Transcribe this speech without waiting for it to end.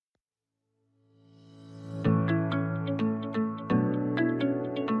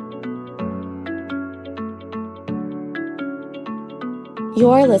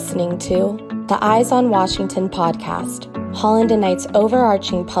You're listening to the Eyes on Washington podcast, Holland and Knight's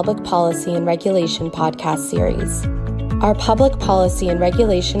overarching public policy and regulation podcast series. Our public policy and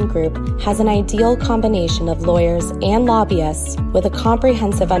regulation group has an ideal combination of lawyers and lobbyists with a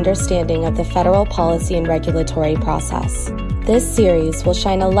comprehensive understanding of the federal policy and regulatory process. This series will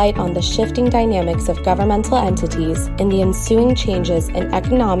shine a light on the shifting dynamics of governmental entities and the ensuing changes in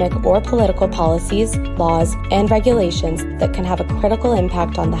economic or political policies, laws, and regulations that can have a critical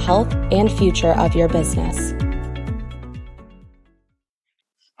impact on the health and future of your business.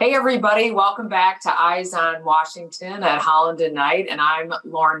 Hey, everybody. Welcome back to Eyes on Washington at Holland and Knight. And I'm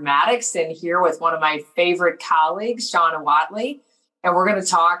Lauren Maddox, and here with one of my favorite colleagues, Shauna Whatley. And we're going to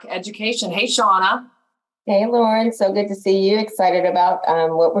talk education. Hey, Shauna. Hey, Lauren. So good to see you. Excited about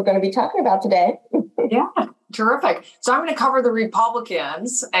what we're going to be talking about today. Yeah, terrific. So I'm going to cover the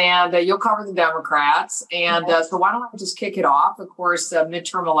Republicans and you'll cover the Democrats. And so why don't I just kick it off? Of course, the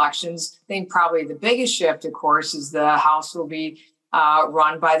midterm elections, I think probably the biggest shift, of course, is the House will be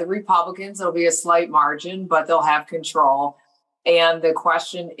run by the Republicans. It'll be a slight margin, but they'll have control. And the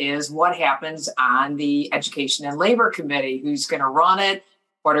question is, what happens on the Education and Labor Committee? Who's going to run it?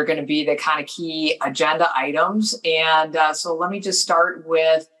 What are going to be the kind of key agenda items? And so let me just start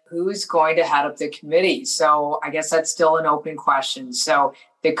with who's going to head up the committee. So I guess that's still an open question. So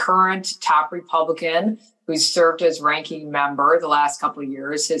the current top Republican who's served as ranking member the last couple of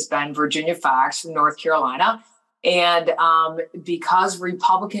years has been Virginia Foxx from North Carolina. And because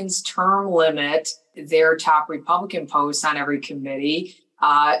Republicans term limit their top Republican posts on every committee,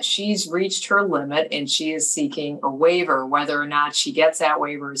 she's reached her limit and she is seeking a waiver. Whether or not she gets that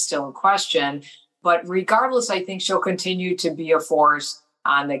waiver is still a question. But regardless, I think she'll continue to be a force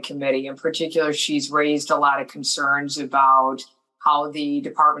on the committee. In particular, she's raised a lot of concerns about how the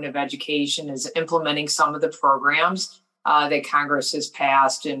Department of Education is implementing some of the programs that Congress has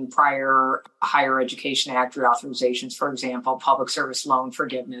passed in prior Higher Education Act reauthorizations, for example, public service loan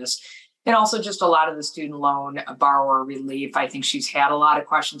forgiveness, and also just a lot of the student loan borrower relief. I think she's had a lot of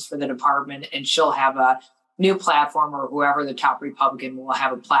questions for the department, and she'll have a new platform, or whoever the top Republican will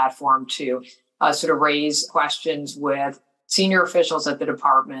have a platform to sort of raise questions with senior officials at the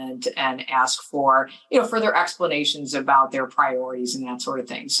department and ask for, further explanations about their priorities and that sort of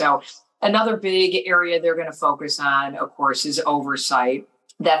thing. So another big area they're going to focus on, of course, is oversight.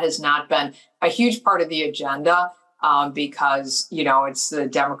 That has not been a huge part of the agenda because, it's the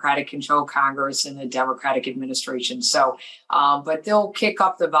Democratic controlled Congress and the Democratic administration. So, but they'll kick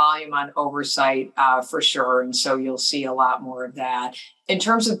up the volume on oversight for sure. And so you'll see a lot more of that. In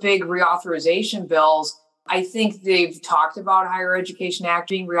terms of big reauthorization bills, I think they've talked about Higher Education Act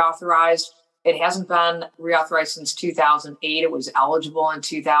being reauthorized. It hasn't been reauthorized since 2008. It was eligible in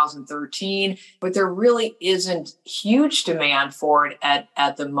 2013, but there really isn't huge demand for it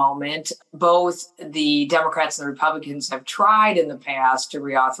at the moment. Both the Democrats and the Republicans have tried in the past to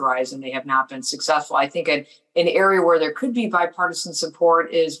reauthorize, and they have not been successful. I think an area where there could be bipartisan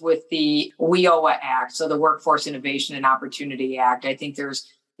support is with the WIOA Act, so the Workforce Innovation and Opportunity Act. I think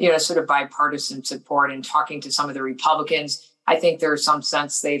there's sort of bipartisan support. In talking to some of the Republicans, I think there's some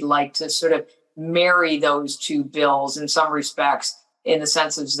sense they'd like to sort of marry those two bills in some respects, in the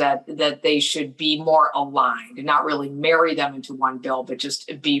senses that they should be more aligned and not really marry them into one bill, but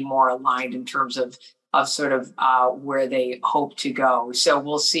just be more aligned in terms of sort of where they hope to go. So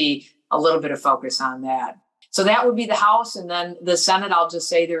we'll see a little bit of focus on that. So that would be the House. And then the Senate, I'll just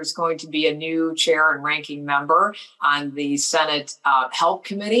say there's going to be a new chair and ranking member on the Senate Health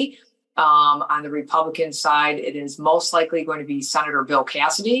Committee. On the Republican side, it is most likely going to be Senator Bill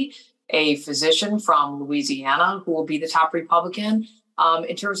Cassidy, a physician from Louisiana, who will be the top Republican.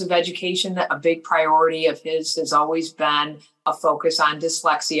 In terms of education, a big priority of his has always been a focus on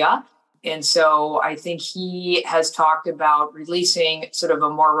dyslexia. And so I think he has talked about releasing sort of a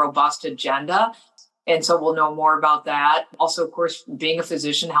more robust agenda. And so we'll know more about that. Also, of course, being a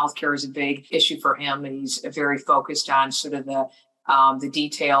physician, healthcare is a big issue for him. And he's very focused on sort of the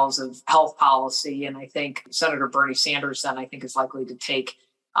details of health policy. And I think Senator Bernie Sanders then is likely to take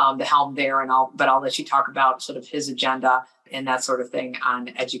the helm there. But I'll let you talk about sort of his agenda and that sort of thing on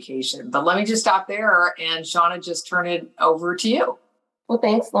education. But let me just stop there and Shauna, just turn it over to you. Well,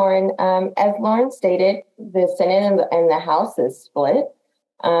 thanks, Lauren. As Lauren stated, the Senate and the House is split.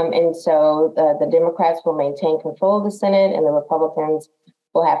 And so the Democrats will maintain control of the Senate and the Republicans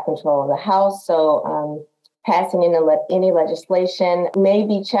will have control of the House. So passing any legislation may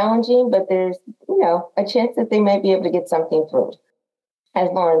be challenging, but there's, a chance that they might be able to get something through. As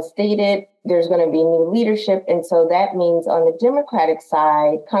Lauren stated, there's going to be new leadership. And so that means on the Democratic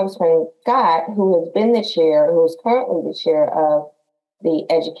side, Congressman Scott, who has been the chair, who is currently the chair of the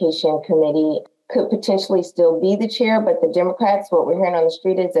Education Committee could potentially still be the chair, but the Democrats, what we're hearing on the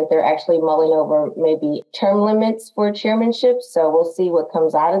street is that they're actually mulling over maybe term limits for chairmanship. So we'll see what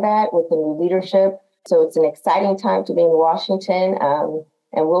comes out of that with the new leadership. So it's an exciting time to be in Washington,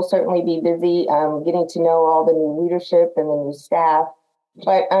 and we'll certainly be busy getting to know all the new leadership and the new staff.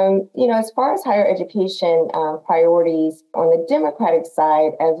 But, as far as higher education priorities on the Democratic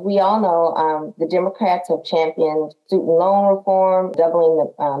side, as we all know, the Democrats have championed student loan reform, doubling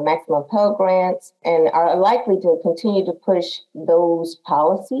the maximum Pell Grants, and are likely to continue to push those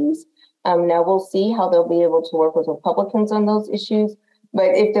policies. Now, we'll see how they'll be able to work with Republicans on those issues.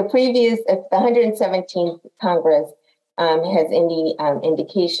 But if the 117th Congress has any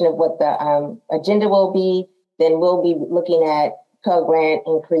indication of what the agenda will be, then we'll be looking at Pell Grant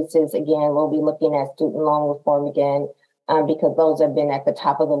increases again. We'll be looking at student loan reform again, because those have been at the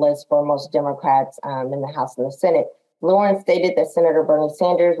top of the list for most Democrats in the House and the Senate. Lauren stated that Senator Bernie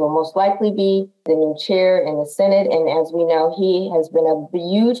Sanders will most likely be the new chair in the Senate. And as we know, he has been a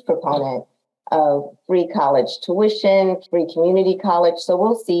huge proponent of free college tuition, free community college. So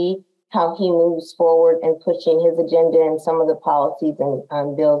we'll see how he moves forward in pushing his agenda and some of the policies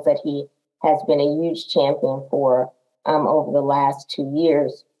and bills that he has been a huge champion for over the last 2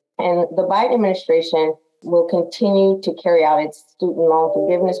 years. And the Biden administration will continue to carry out its student loan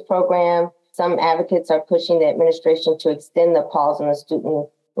forgiveness program. Some advocates are pushing the administration to extend the pause on the student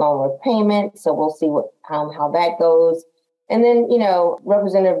loan repayment. So we'll see how that goes. And then,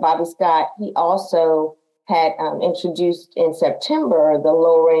 Representative Bobby Scott, he also had introduced in September the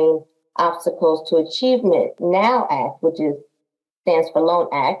Lowering Obstacles to Achievement Now Act, which stands for Loan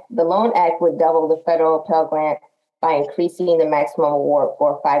Act. The Loan Act would double the federal Pell Grant by increasing the maximum award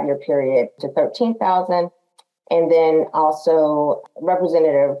for a 5-year period to $13,000. And then also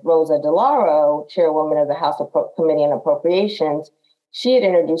Representative Rosa DeLauro, chairwoman of the House Committee on Appropriations, she had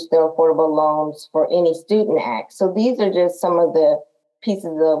introduced the Affordable Loans for Any Student Act. So these are just some of the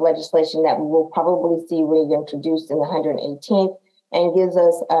pieces of legislation that we will probably see reintroduced in the 118th, and gives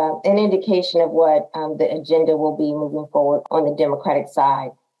us an indication of what the agenda will be moving forward on the Democratic side.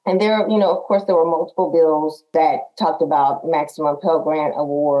 And there, of course, there were multiple bills that talked about maximum Pell Grant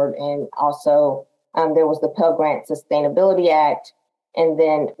award, and also there was the Pell Grant Sustainability Act, and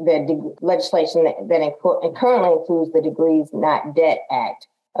then the legislation that currently includes the Degrees Not Debt Act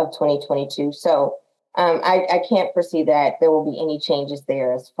of 2022. So I can't foresee that there will be any changes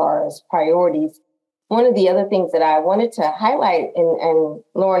there as far as priorities. One of the other things that I wanted to highlight, and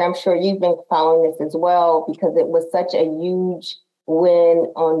Lauren, I'm sure you've been following this as well, because it was such a huge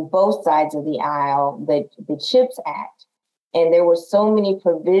win on both sides of the aisle, the CHIPS Act. And there were so many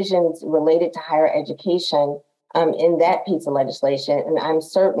provisions related to higher education in that piece of legislation. And I'm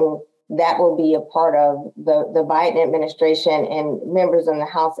certain that will be a part of the Biden administration and members in the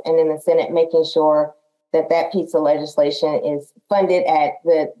House and in the Senate, making sure that piece of legislation is funded at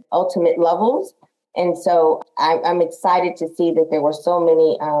the ultimate levels. And so I'm excited to see that there were so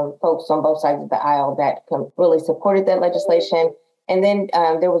many folks on both sides of the aisle that really supported that legislation. And then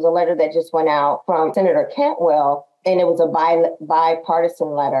there was a letter that just went out from Senator Cantwell, and it was a bipartisan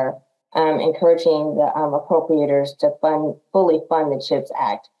letter encouraging the appropriators to fully fund the CHIPS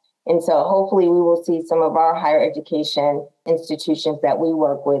Act. And so hopefully we will see some of our higher education institutions that we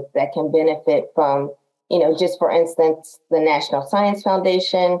work with that can benefit from, just for instance, the National Science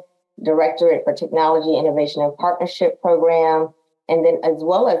Foundation, Directorate for Technology, Innovation, and Partnership Program, and then as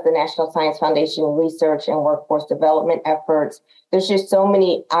well as the National Science Foundation research and workforce development efforts. There's just so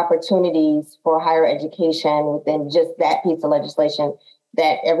many opportunities for higher education within just that piece of legislation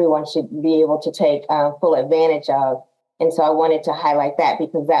that everyone should be able to take full advantage of. And so I wanted to highlight that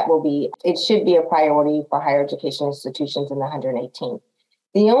because it should be a priority for higher education institutions in the 118th.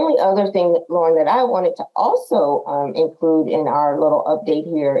 The only other thing, Lauren, that I wanted to also include in our little update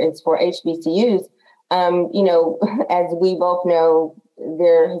here is for HBCUs. As we both know,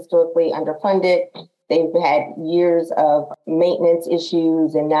 they're historically underfunded. They've had years of maintenance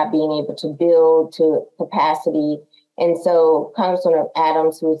issues and not being able to build to capacity. And so Congresswoman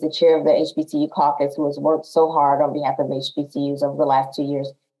Adams, who is the chair of the HBCU caucus, who has worked so hard on behalf of HBCUs over the last 2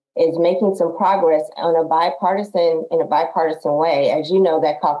 years, is making some progress in a bipartisan way. As you know,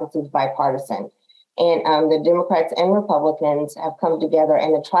 that caucus is bipartisan. And the Democrats and Republicans have come together,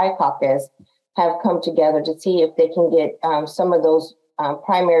 and the Tri-Caucus have come together to see if they can get some of those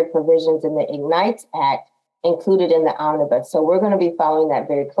primary provisions in the Ignite Act included in the omnibus. So we're going to be following that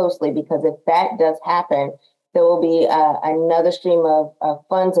very closely, because if that does happen, there will be another stream of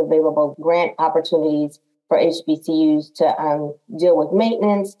funds available, grant opportunities for HBCUs to deal with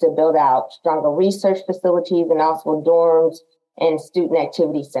maintenance, to build out stronger research facilities, and also dorms and Student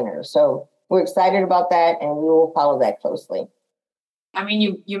Activity Center. So we're excited about that, and we will follow that closely. I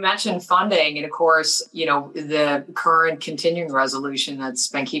mean, you mentioned funding, and of course, the current continuing resolution that's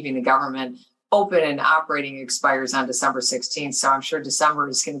been keeping the government open and operating expires on December 16th. So I'm sure December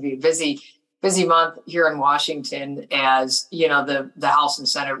is going to be a busy month here in Washington as, the House and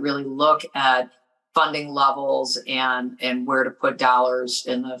Senate really look at funding levels and where to put dollars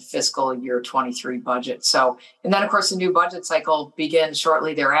in the fiscal year 23 budget. So, and then of course the new budget cycle begins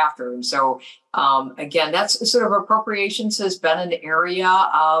shortly thereafter. And so, again, that's sort of appropriations has been an area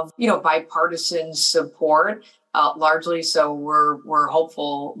of, bipartisan support, largely. So we're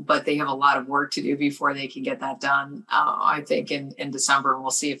hopeful, but they have a lot of work to do before they can get that done. I think in December, and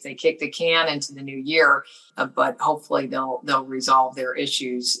we'll see if they kick the can into the new year, but hopefully they'll resolve their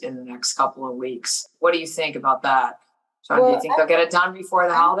issues in the next couple of weeks. What do you think about that? Sean, do you think they'll get it done before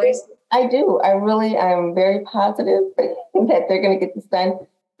the holidays? I do. I'm very positive that they're going to get this done.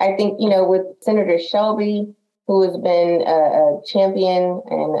 I think, with Senator Shelby, who has been a champion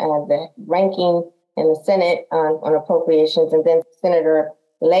and the ranking in the Senate on appropriations, and then Senator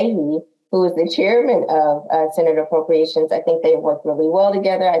Leahy, who is the chairman of Senate Appropriations. I think they work really well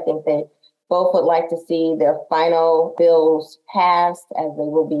together. I think they both would like to see their final bills passed as they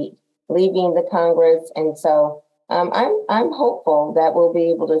will be leaving the Congress. And so I'm hopeful that we'll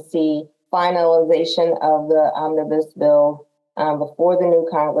be able to see finalization of the omnibus bill before the new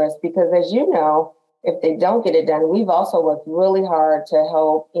Congress, because as you know, if they don't get it done, we've also worked really hard to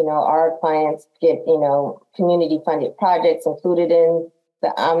help, our clients get, community funded projects included in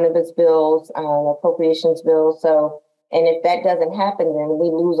the omnibus bills, appropriations bills. So, and if that doesn't happen, then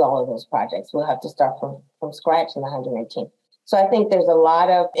we lose all of those projects. We'll have to start from scratch in the 118. So I think there's a lot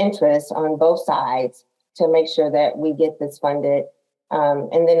of interest on both sides to make sure that we get this funded.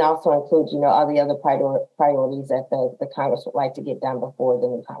 And then also include, all the other priorities that the Congress would like to get done before the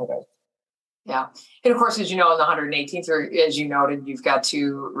new Congress. Yeah. And of course, as you know, on the 118th, or as you noted, you've got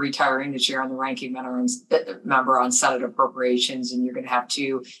two retiring, the chair and the ranking member on Senate Appropriations, and you're going to have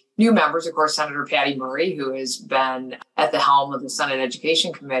two new members, of course, Senator Patty Murray, who has been at the helm of the Senate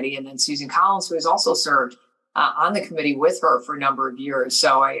Education Committee, and then Susan Collins, who has also served on the committee with her for a number of years.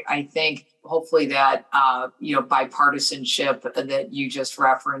 So I think hopefully that, bipartisanship that you just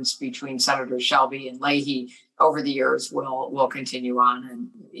referenced between Senator Shelby and Leahy over the years will continue on, and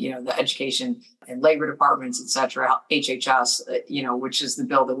the education and labor departments, et cetera, HHS, which is the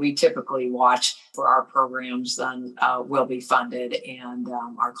bill that we typically watch for our programs, then will be funded, and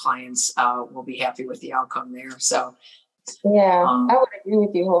our clients will be happy with the outcome there. So, yeah, I would agree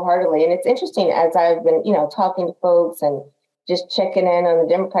with you wholeheartedly. And it's interesting as I've been, talking to folks and just checking in on the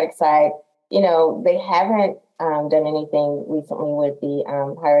Democratic side, they haven't done anything recently with the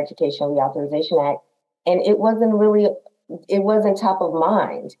Higher Education Reauthorization Act. And it wasn't top of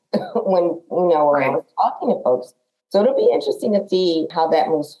mind when I was talking to folks. So it'll be interesting to see how that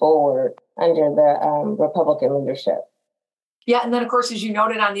moves forward under the Republican leadership. Yeah. And then, of course, as you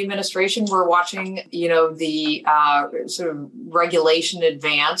noted on the administration, we're watching, the sort of regulation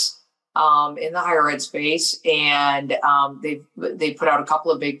advance in the higher ed space. And they put out a couple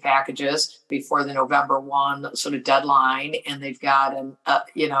of big packages before the November 1 sort of deadline. And they've got an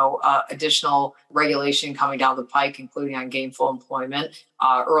additional regulation coming down the pike, including on gainful employment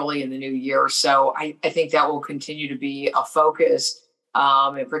early in the new year. So I think that will continue to be a focus,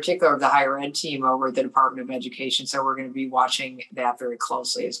 in particular of the higher ed team over at the Department of Education. So we're going to be watching that very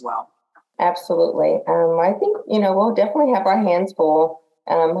closely as well. Absolutely. I think, we'll definitely have our hands full.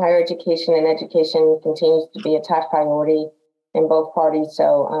 Higher education and education continues to be a top priority in both parties.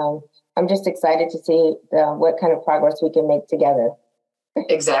 So I'm just excited to see what kind of progress we can make together.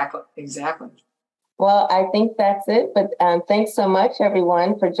 Exactly. Well, I think that's it. But thanks so much,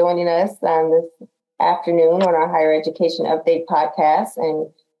 everyone, for joining us this afternoon on our Higher Education Update podcast.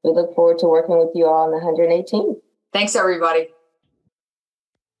 And we look forward to working with you all on the 118th. Thanks, everybody.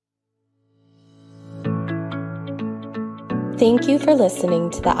 Thank you for listening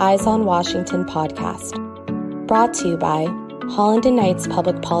to the Eyes on Washington podcast, brought to you by Holland & Knight's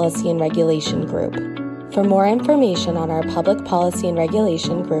Public Policy and Regulation Group. For more information on our Public Policy and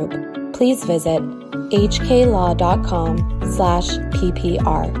Regulation Group, please visit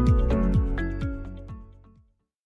hklaw.com/ppr.